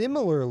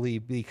similarly,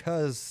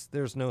 because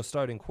there's no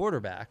starting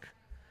quarterback,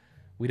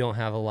 we don't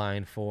have a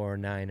line for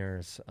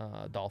Niners,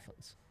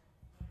 Dolphins.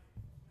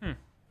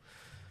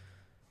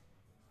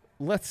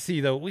 Let's see,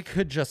 though. We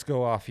could just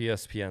go off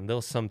ESPN.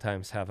 They'll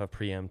sometimes have a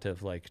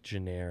preemptive, like,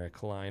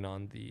 generic line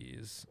on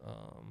these,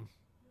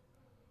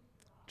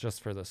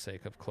 just for the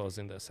sake of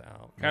closing this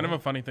out. Kind of a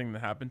funny thing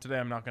that happened today.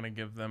 I'm not going to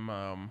give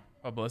them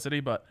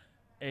publicity, but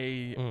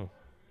a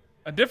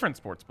different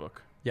sports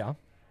book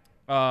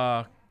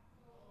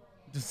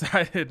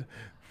decided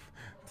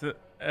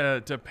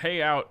to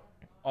pay out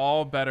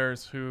all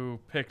bettors who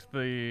picked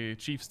the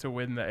Chiefs to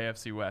win the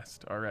AFC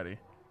West already.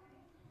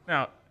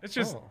 Now, it's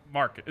just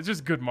It's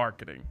just good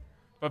marketing.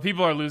 But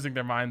people are losing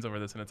their minds over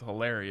this, and it's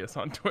hilarious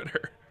on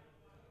Twitter.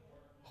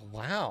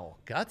 Wow,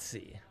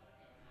 gutsy.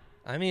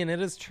 I mean,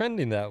 it is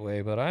trending that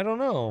way, but I don't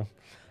know.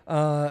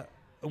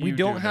 We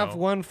don't have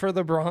one for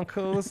the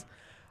Broncos.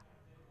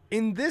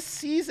 In this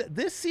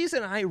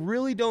season, I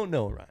really don't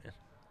know, Ryan.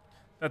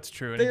 That's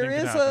true.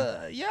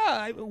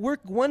 We're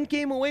one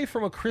game away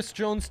from a Chris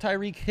Jones,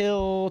 Tyreek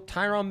Hill,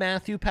 Tyrann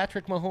Mathieu,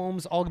 Patrick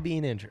Mahomes all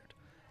being injured.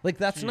 Like,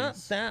 that's not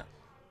that.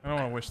 I don't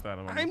want to wish that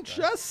on I'm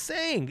just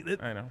saying.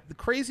 I know. The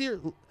crazier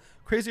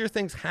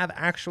things have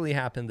actually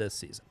happened this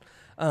season.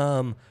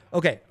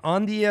 Okay,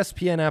 on the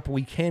ESPN app,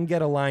 we can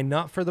get a line,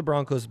 not for the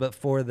Broncos, but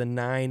for the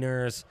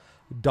Niners,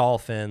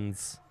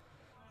 Dolphins.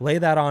 Lay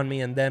that on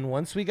me, and then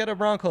once we get a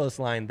Broncos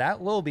line,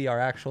 that will be our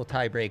actual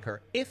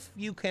tiebreaker, if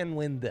you can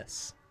win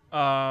this.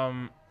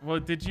 Well,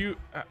 did you...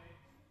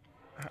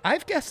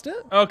 I've guessed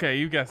it. Okay,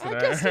 you guessed it.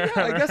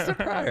 I guessed it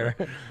prior.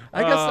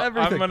 I guessed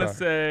everything. I'm going to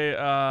say,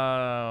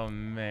 oh,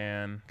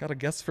 man. Got a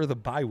guess for the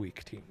bye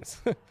week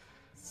teams.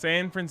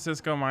 San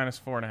Francisco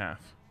 -4.5.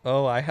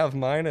 Oh, I have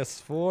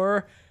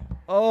 -4.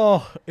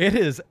 Oh, it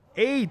is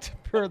 8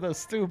 per the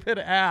stupid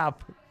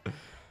app.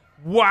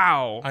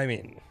 Wow. I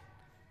mean,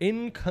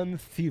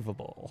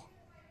 inconceivable.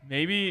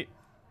 Maybe,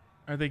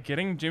 are they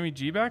getting Jimmy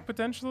G back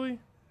potentially?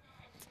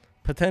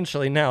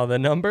 Potentially. Now, the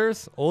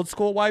numbers, old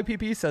school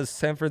YPP says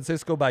San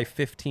Francisco by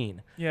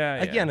 15. Yeah.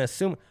 Again,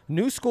 assume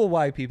new school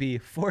YPP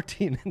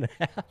 14.5.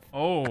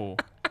 Oh.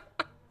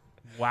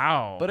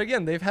 Wow. But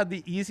again, they've had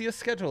the easiest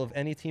schedule of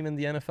any team in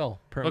the NFL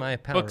per my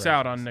power books rankings.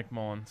 out on Nick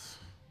Mullins.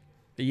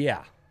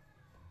 Yeah.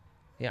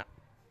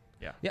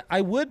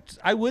 I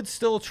would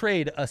still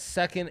trade a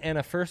second and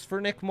a first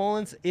for Nick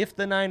Mullins if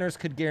the Niners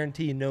could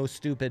guarantee no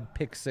stupid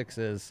pick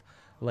sixes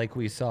like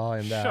we saw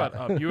in that. Shut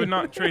up. You would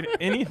not trade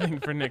anything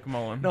for Nick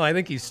Mullins. No, I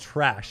think he's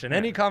trash. And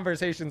any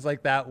conversations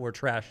like that were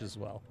trash as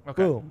well.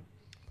 Okay. Boom.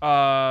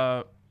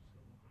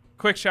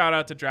 Quick shout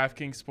out to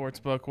DraftKings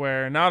Sportsbook,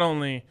 where not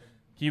only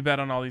can you bet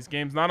on all these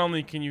games, not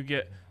only can you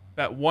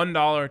bet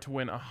 $1 to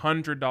win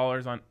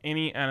 $100 on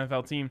any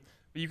NFL team,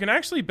 but you can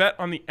actually bet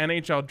on the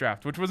NHL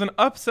draft, which was an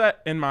upset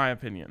in my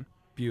opinion.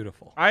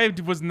 Beautiful. I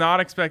was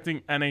not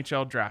expecting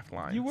NHL draft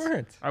lines. You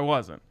weren't. I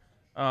wasn't.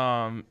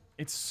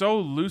 It's so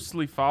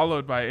loosely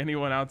followed by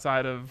anyone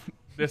outside of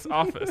this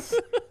office.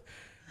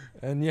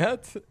 And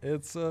yet,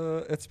 it's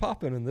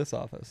popping in this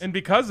office. And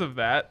because of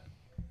that,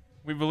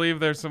 we believe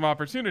there's some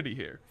opportunity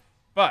here.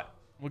 But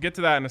we'll get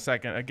to that in a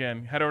second.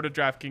 Again, head over to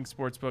DraftKings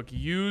Sportsbook.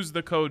 Use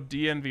the code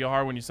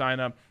DNVR when you sign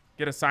up.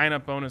 Get a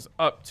sign-up bonus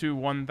up to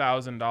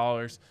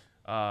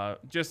 $1,000.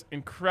 Just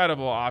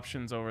incredible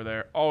options over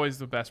there. Always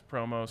the best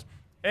promos.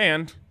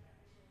 And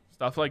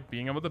stuff like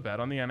being able to bet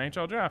on the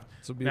NHL draft.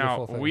 It's a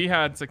beautiful thing. We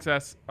had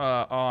success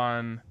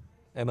on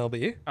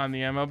MLB? On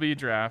the MLB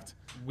draft.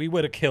 We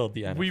would have killed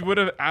the NFL. We would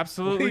have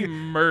absolutely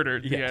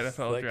murdered the Yes,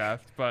 NFL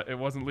draft, but it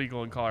wasn't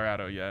legal in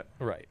Colorado yet.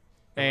 Right.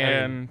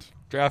 And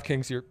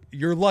DraftKings,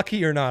 you're lucky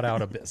you're not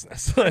out of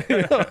business.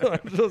 I'm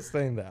just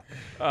saying that.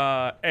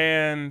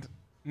 And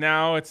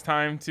now it's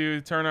time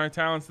to turn our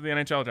talents to the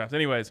NHL draft.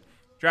 Anyways,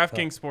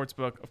 DraftKings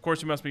Sportsbook. Of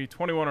course, you must be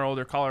 21 or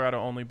older. Colorado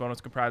only.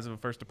 Bonus comprised of a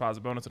first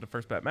deposit bonus and a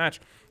first bet match,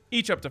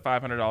 each up to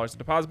 $500. The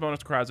deposit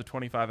bonus comprised of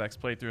 25x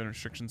playthrough and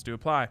restrictions do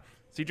apply.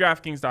 See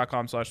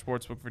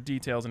DraftKings.com/sportsbook for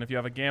details. And if you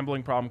have a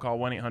gambling problem, call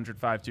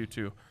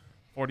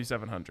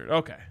 1-800-522-4700.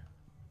 Okay.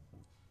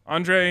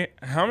 Andre,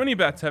 how many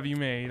bets have you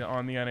made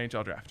on the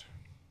NHL draft?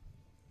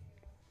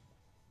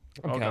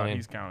 I'm God, counting.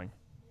 he's counting.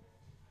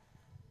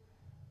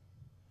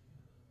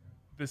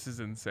 This is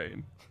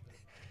insane.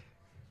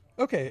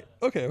 Okay.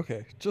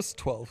 Just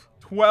 12.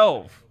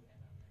 12.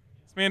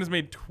 This man has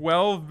made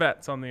 12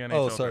 bets on the NHL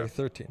Oh, sorry, draft.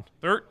 13.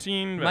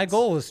 13 bets. My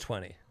goal was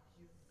 20.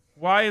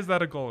 Why is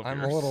that a goal of I'm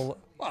yours? a little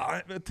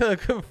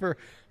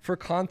for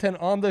content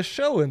on the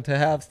show and to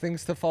have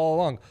things to follow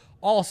along.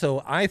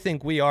 Also, I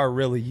think we are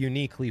really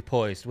uniquely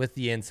poised with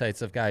the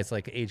insights of guys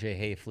like AJ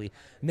Hafley,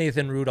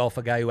 Nathan Rudolph,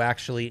 a guy who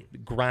actually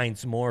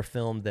grinds more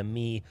film than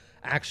me,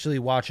 actually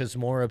watches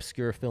more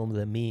obscure film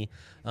than me.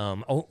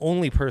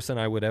 Only person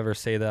I would ever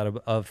say that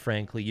of,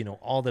 frankly, you know,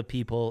 all the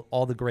people,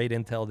 all the great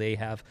intel they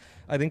have.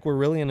 I think we're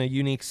really in a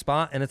unique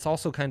spot, and it's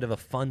also kind of a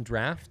fun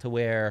draft to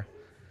where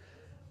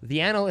the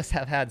analysts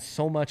have had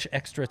so much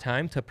extra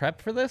time to prep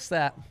for this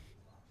that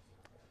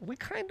we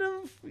kind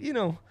of, you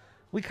know,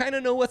 we kind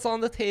of know what's on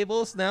the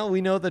tables now.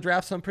 We know the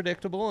draft's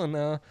unpredictable,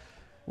 and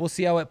we'll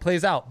see how it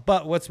plays out.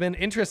 But what's been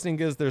interesting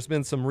is there's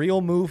been some real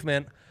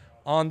movement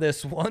on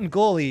this one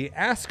goalie,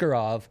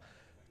 Askarov,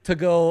 to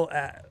go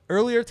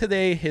earlier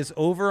today. His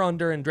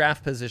over/under in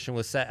draft position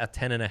was set at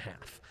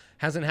 10.5.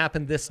 Hasn't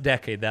happened this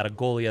decade that a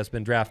goalie has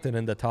been drafted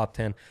in the top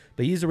 10,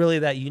 but he's really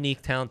that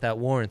unique talent that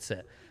warrants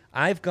it.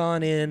 I've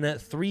gone in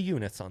 3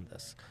 units on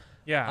this.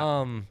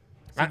 Yeah.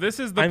 So this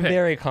is the I'm pick.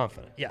 very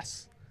confident.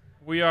 Yes.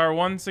 We are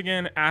once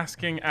again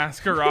asking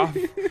Askarov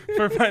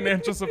for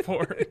financial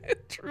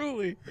support.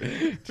 Truly.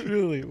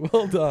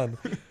 Well done.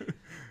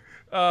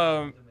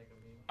 I've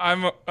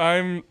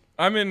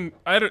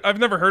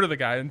never heard of the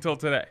guy until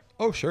today.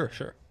 Oh, sure.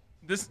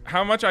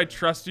 How much I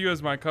trust you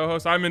as my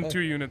co-host. I'm in 2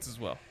 units as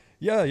well.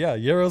 Yeah.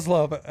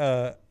 Yaroslav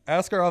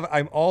Askarov,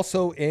 I'm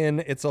also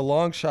in. It's a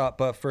long shot,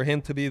 but for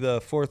him to be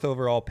the 4th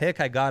overall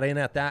pick, I got in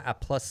at that at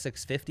plus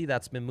 650.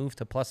 That's been moved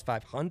to plus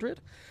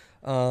 500.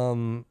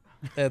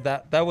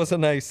 that was a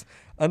nice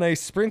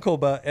sprinkle,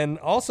 but and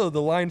also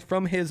the line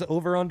from his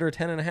over under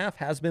 10.5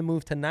 has been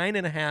moved to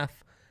 9.5.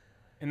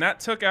 And that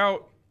took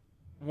out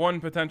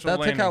one potential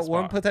landing spot.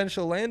 One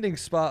potential landing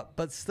spot,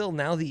 but still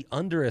now the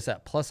under is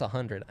at plus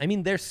 100. I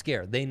mean, they're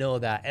scared. They know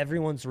that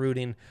everyone's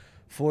rooting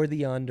for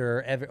the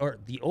under or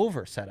the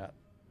over set up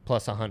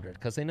plus 100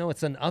 because they know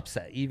it's an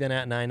upset even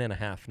at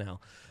 9.5 now.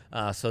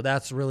 So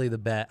that's really the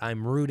bet.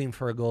 I'm rooting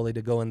for a goalie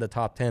to go in the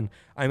top 10.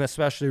 I'm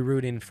especially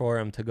rooting for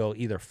him to go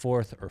either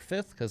 4th or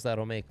 5th because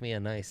that'll make me a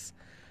nice.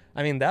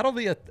 I mean, that'll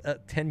be a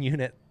 10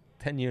 unit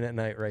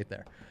night right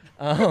there.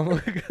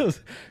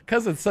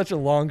 Because it's such a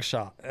long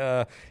shot.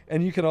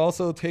 And you can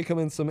also take him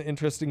in some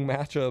interesting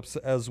matchups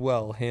as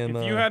well.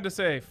 If you had to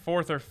say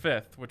 4th or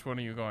 5th, which one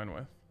are you going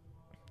with?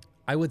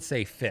 I would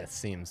say 5th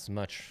seems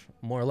much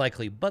more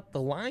likely, but the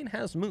line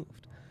has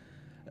moved.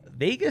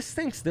 Vegas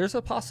thinks there's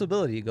a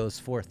possibility he goes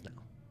 4th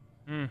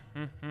now.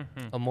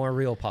 A more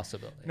real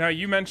possibility. Now,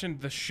 you mentioned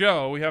the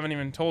show. We haven't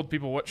even told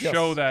people what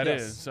show that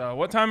is.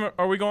 What time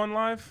are we going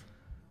live?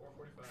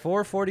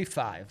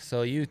 4:45.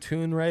 So you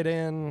tune right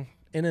in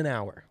an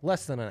hour.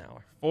 Less than an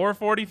hour.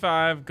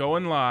 4:45,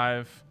 going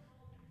live.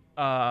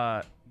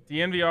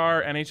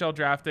 DNVR NHL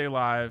Draft Day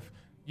live.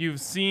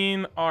 You've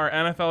seen our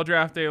NFL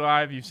Draft Day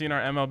live. You've seen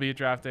our MLB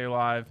Draft Day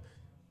live.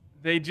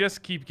 They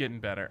just keep getting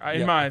better,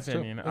 in my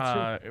opinion.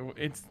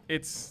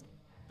 It's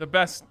the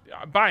best,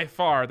 by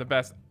far, the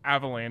best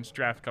Avalanche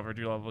draft coverage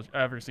you'll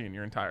ever see in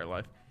your entire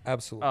life.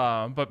 Absolutely.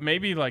 But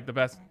maybe like the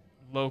best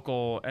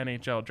local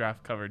NHL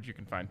draft coverage you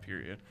can find,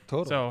 period.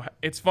 Totally. So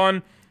it's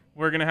fun.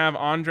 We're going to have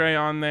Andre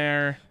on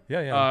there.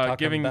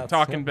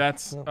 Talking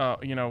bets.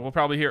 We'll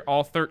probably hear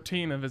all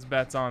 13 of his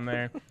bets on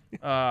there.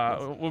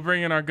 We'll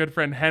bring in our good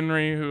friend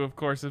Henry, who, of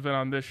course, has been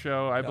on this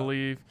show, I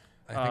believe.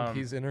 I think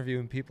he's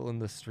interviewing people in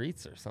the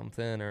streets or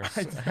something, or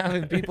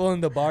having people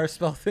in the bar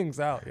spell things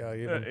out.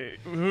 Yeah,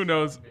 who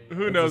knows?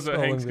 Who knows what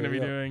Hank's going to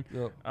be doing?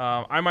 Yep.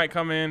 I might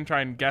come in,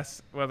 try and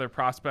guess whether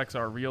prospects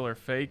are real or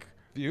fake.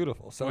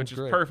 Beautiful. Sounds which is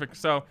great. perfect.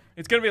 So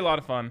it's going to be a lot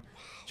of fun.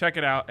 Check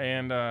it out,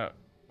 and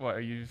What, are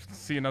you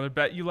see another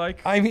bet you like?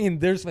 I mean,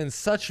 there's been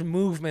such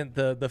movement.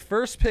 The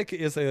first pick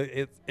is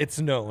it's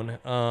known,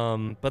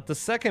 but the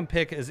second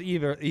pick is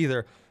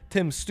either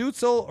Tim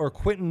Stutzel or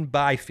Quentin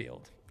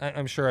Byfield.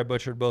 I'm sure I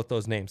butchered both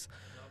those names.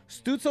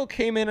 Stutzel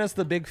came in as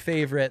the big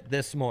favorite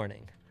this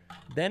morning.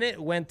 Then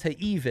it went to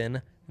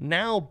even.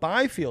 Now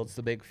Byfield's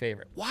the big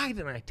favorite. Why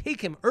didn't I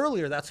take him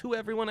earlier? That's who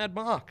everyone had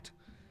mocked.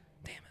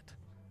 Damn it.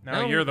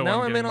 Now you're the now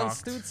one I'm getting in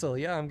mocked. on Stutzel.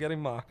 Yeah, I'm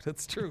getting mocked.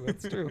 It's true.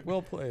 It's true.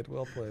 Well played.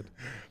 Well played.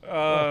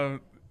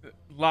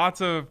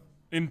 Lots of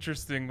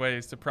interesting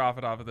ways to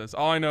profit off of this.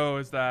 All I know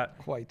is that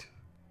Quite.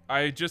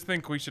 I just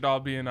think we should all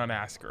be in on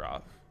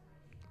Askarov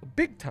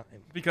Big time.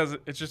 because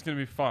it's just going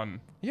to be fun.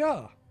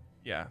 Yeah.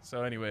 Yeah.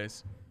 So,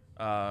 anyways,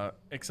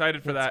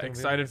 excited for That's that. gonna be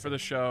Excited for the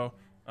show.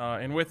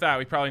 And with that,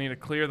 we probably need to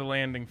clear the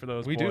landing for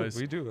those We boys.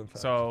 do, in fact.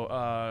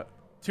 So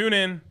tune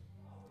in.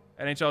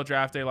 NHL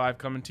Draft Day Live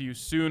coming to you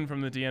soon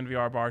from the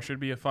DNVR bar. Should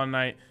be a fun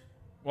night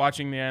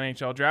watching the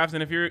NHL draft.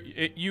 And if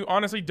you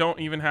honestly don't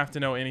even have to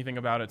know anything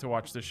about it to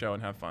watch the show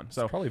and have fun.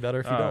 So Probably better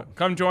if you don't.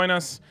 Come join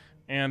us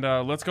and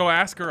let's go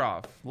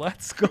Askarov.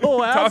 Let's go,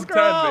 Top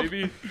Askarov. 10,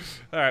 baby.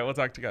 All right, we'll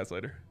talk to you guys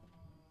later.